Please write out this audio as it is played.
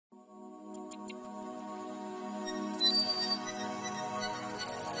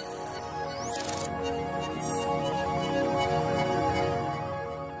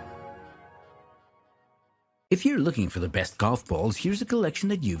If you're looking for the best golf balls, here's a collection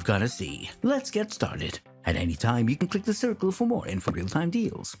that you've gotta see. Let's get started. At any time, you can click the circle for more info real-time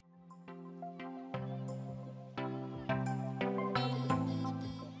deals.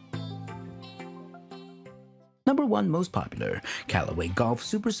 Number 1 most popular, Callaway Golf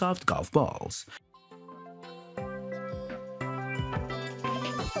Super Soft Golf Balls.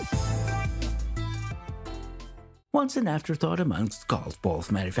 Once an afterthought amongst golf ball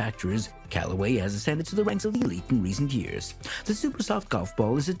manufacturers, Callaway has ascended to the ranks of the elite in recent years. The Super Soft Golf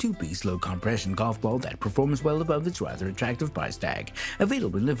Ball is a two-piece low-compression golf ball that performs well above its rather attractive price tag.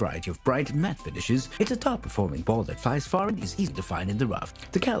 Available in a variety of bright, matte finishes, it's a top-performing ball that flies far and is easy to find in the rough.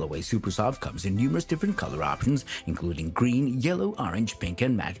 The Callaway Super Soft comes in numerous different color options, including green, yellow, orange, pink,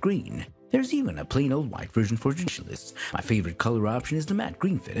 and matte green. There's even a plain old white version for traditionalists. My favorite color option is the matte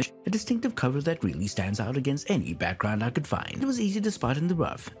green finish, a distinctive color that really stands out against any background I could find. It was easy to spot in the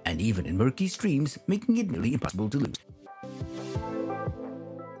rough, and even in murky streams, making it nearly impossible to lose.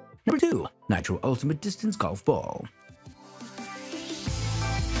 Number 2. Nitro Ultimate Distance Golf Ball.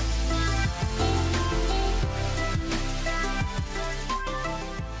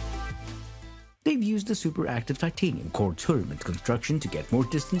 They've used the super active titanium core tournament construction to get more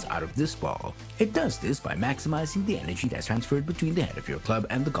distance out of this ball. It does this by maximizing the energy that's transferred between the head of your club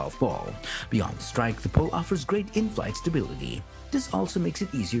and the golf ball. Beyond the strike, the pole offers great in-flight stability. This also makes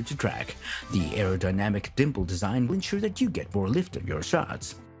it easier to track. The aerodynamic dimple design will ensure that you get more lift on your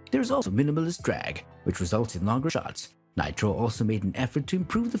shots. There's also minimalist drag, which results in longer shots. Nitro also made an effort to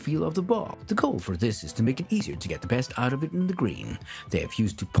improve the feel of the ball. The goal for this is to make it easier to get the best out of it in the green. They have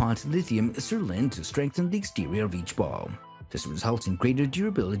used DuPont lithium Cerlin to strengthen the exterior of each ball. This results in greater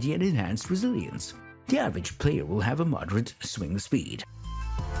durability and enhanced resilience. The average player will have a moderate swing speed.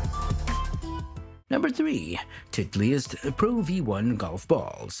 Number 3. Titleist Pro V1 Golf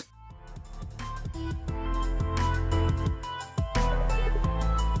Balls.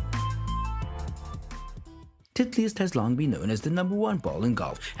 Titleist has long been known as the number 1 ball in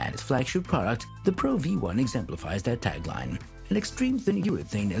golf, and its flagship product, the Pro V1, exemplifies that tagline. An extreme thin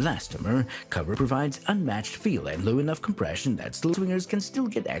urethane elastomer cover provides unmatched feel and low enough compression that slow swingers can still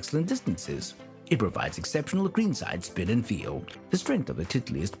get excellent distances. It provides exceptional greenside spin and feel. The strength of the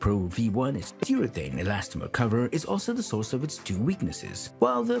Titleist Pro V1 is its urethane elastomer cover is also the source of its 2 weaknesses.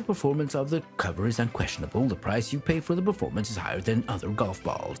 While the performance of the cover is unquestionable, the price you pay for the performance is higher than other golf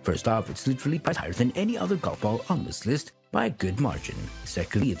balls. First off, it's literally priced higher than any other golf ball on this list by a good margin.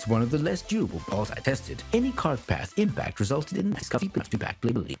 Secondly, it's one of the less durable balls I tested. Any cart path impact resulted in scuffy impact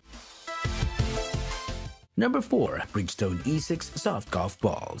playability. Number 4. Bridgestone E6 Soft Golf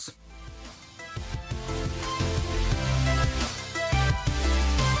Balls.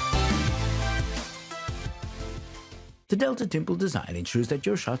 The Delta dimple design ensures that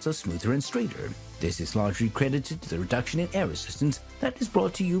your shots are smoother and straighter. This is largely credited to the reduction in air resistance that is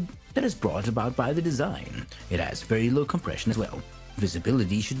brought about by the design. It has very low compression as well.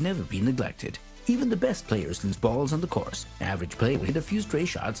 Visibility should never be neglected. Even the best players lose balls on the course. An average player will hit a few stray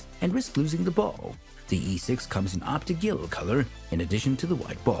shots and risk losing the ball. The E6 comes in optic yellow color in addition to the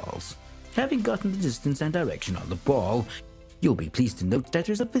white balls. Having gotten the distance and direction on the ball, you'll be pleased to note that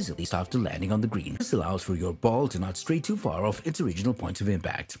there's a visibly softer landing on the green. This allows for your ball to not stray too far off its original point of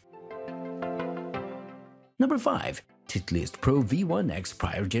impact. Number 5. Titleist Pro V1X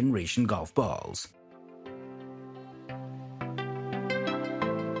Prior Generation Golf Balls.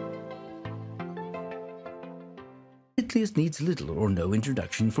 Titleist needs little or no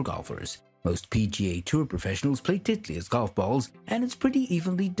introduction for golfers. Most PGA Tour professionals play Titleist golf balls, and it's pretty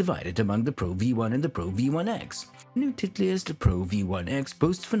evenly divided among the Pro V1 and the Pro V1X. New Titleist Pro V1X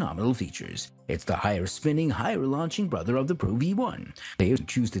boasts phenomenal features. It's the higher spinning, higher launching brother of the Pro V1. Players who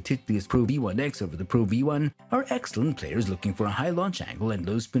choose the Titleist Pro V1X over the Pro V1 are excellent players looking for a high launch angle and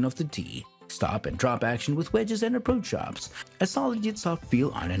low spin off the tee, stop and drop action with wedges and approach shots, a solid yet soft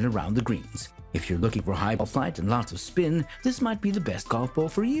feel on and around the greens. If you're looking for high ball flight and lots of spin, this might be the best golf ball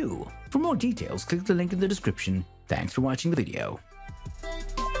for you. For more details, click the link in the description. Thanks for watching the video.